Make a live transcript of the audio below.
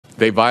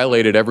They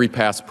violated every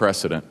past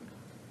precedent.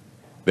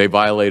 They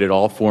violated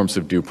all forms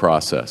of due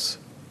process.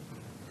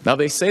 Now,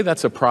 they say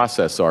that's a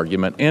process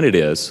argument, and it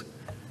is,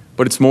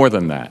 but it's more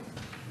than that.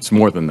 It's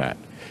more than that.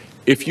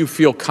 If you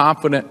feel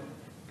confident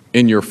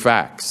in your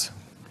facts,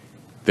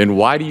 then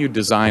why do you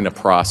design a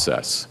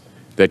process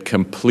that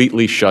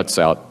completely shuts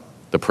out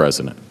the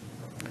president?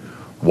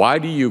 Why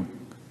do you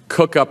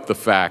cook up the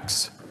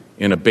facts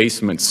in a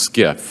basement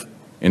skiff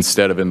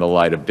instead of in the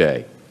light of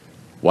day?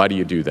 Why do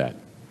you do that?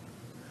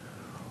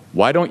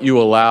 Why don't you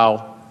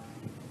allow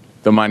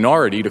the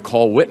minority to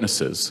call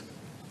witnesses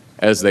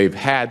as they've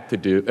had to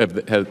do,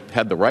 have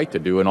had the right to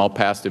do in all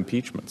past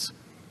impeachments?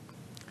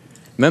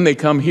 And then they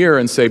come here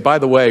and say, by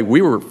the way,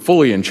 we were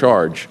fully in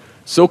charge,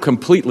 so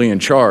completely in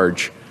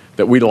charge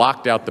that we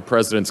locked out the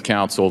president's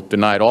counsel,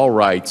 denied all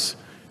rights,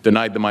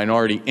 denied the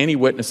minority any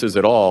witnesses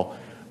at all.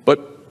 But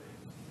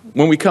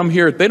when we come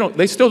here,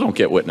 they still don't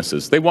get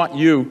witnesses. They want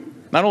you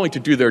not only to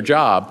do their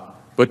job,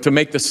 but to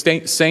make the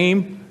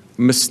same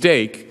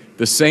mistake,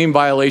 the same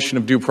violation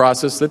of due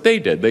process that they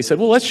did. They said,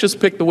 well, let's just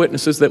pick the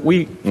witnesses that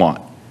we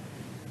want.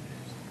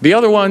 The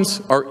other ones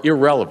are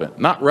irrelevant,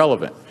 not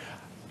relevant.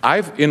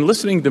 In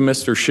listening to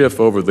Mr. Schiff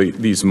over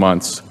these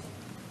months,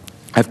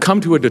 I've come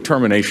to a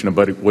determination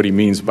about what he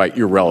means by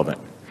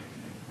irrelevant.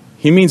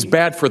 He means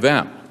bad for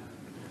them,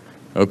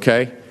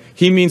 okay?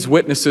 He means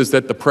witnesses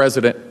that the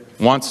president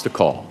wants to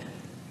call.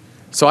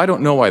 So I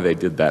don't know why they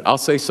did that. I'll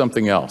say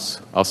something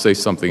else. I'll say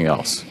something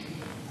else.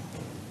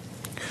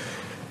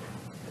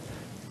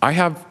 I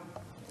have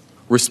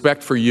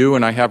respect for you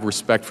and I have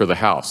respect for the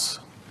House.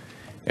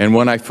 And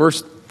when I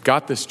first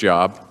got this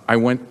job,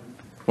 one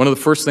of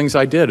the first things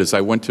I did is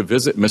I went to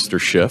visit Mr.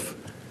 Schiff,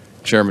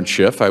 Chairman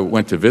Schiff. I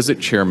went to visit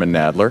Chairman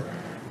Nadler.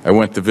 I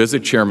went to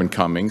visit Chairman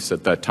Cummings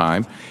at that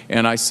time.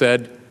 And I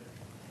said,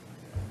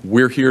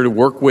 we're here to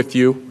work with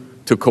you,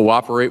 to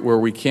cooperate where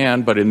we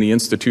can, but in the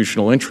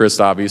institutional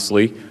interest,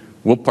 obviously,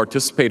 we'll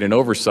participate in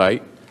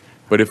oversight.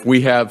 But if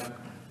we have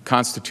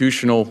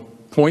constitutional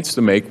points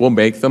to make, we'll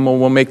make them, or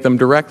we'll make them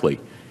directly.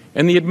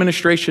 And the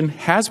administration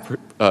has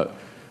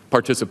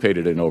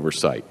participated in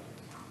oversight.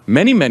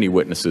 Many, many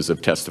witnesses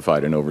have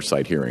testified in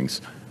oversight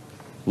hearings.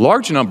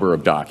 Large number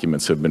of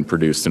documents have been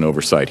produced in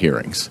oversight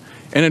hearings.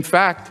 And in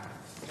fact,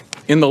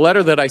 in the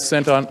letter that I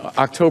sent on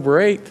October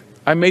 8th,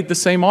 I made the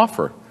same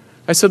offer.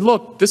 I said,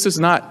 look, this is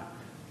not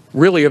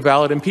really a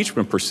valid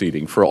impeachment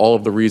proceeding for all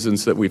of the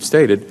reasons that we've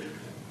stated.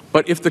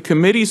 But if the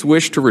committees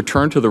wish to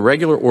return to the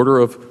regular order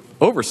of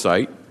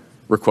oversight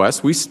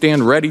requests, we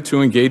stand ready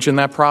to engage in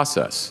that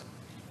process.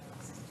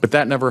 But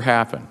that never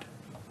happened.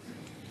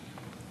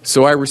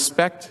 So I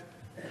respect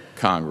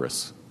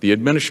Congress. The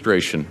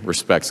administration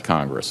respects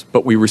Congress,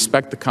 but we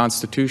respect the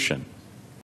Constitution.